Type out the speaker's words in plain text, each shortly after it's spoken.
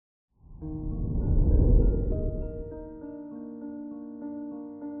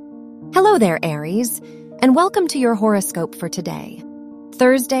Hello there, Aries, and welcome to your horoscope for today,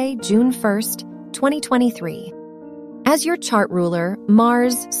 Thursday, June 1st, 2023. As your chart ruler,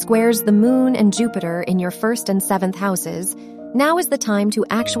 Mars squares the Moon and Jupiter in your 1st and 7th houses. Now is the time to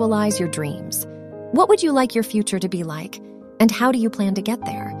actualize your dreams. What would you like your future to be like, and how do you plan to get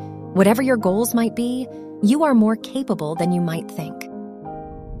there? Whatever your goals might be, you are more capable than you might think.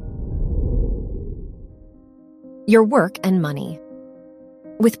 Your work and money.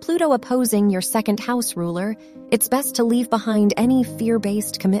 With Pluto opposing your 2nd house ruler, it's best to leave behind any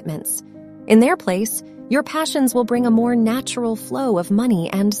fear-based commitments. In their place, your passions will bring a more natural flow of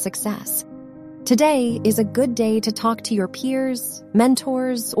money and success. Today is a good day to talk to your peers,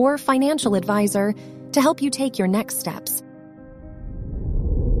 mentors, or financial advisor to help you take your next steps.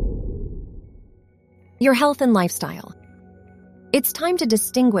 Your health and lifestyle. It's time to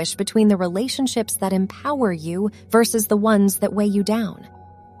distinguish between the relationships that empower you versus the ones that weigh you down.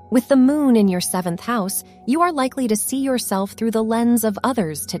 With the Moon in your 7th house, you are likely to see yourself through the lens of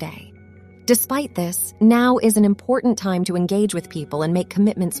others today. Despite this, now is an important time to engage with people and make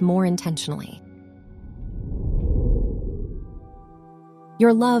commitments more intentionally.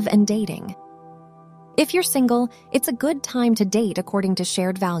 Your love and dating. If you're single, it's a good time to date according to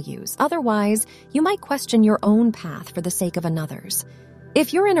shared values. Otherwise, you might question your own path for the sake of another's.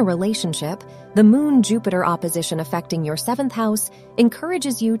 If you're in a relationship, the Moon-Jupiter opposition affecting your 7th house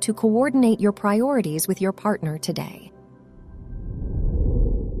encourages you to coordinate your priorities with your partner today.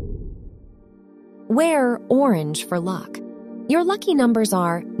 Wear orange for luck. Your lucky numbers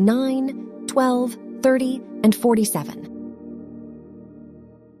are 9, 12, 30, and 47.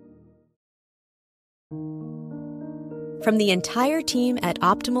 From the entire team at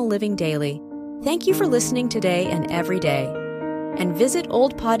Optimal Living Daily, thank you for listening today and every day. And visit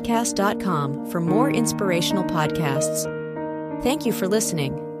oldpodcast.com for more inspirational podcasts. Thank you for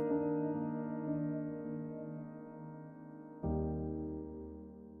listening.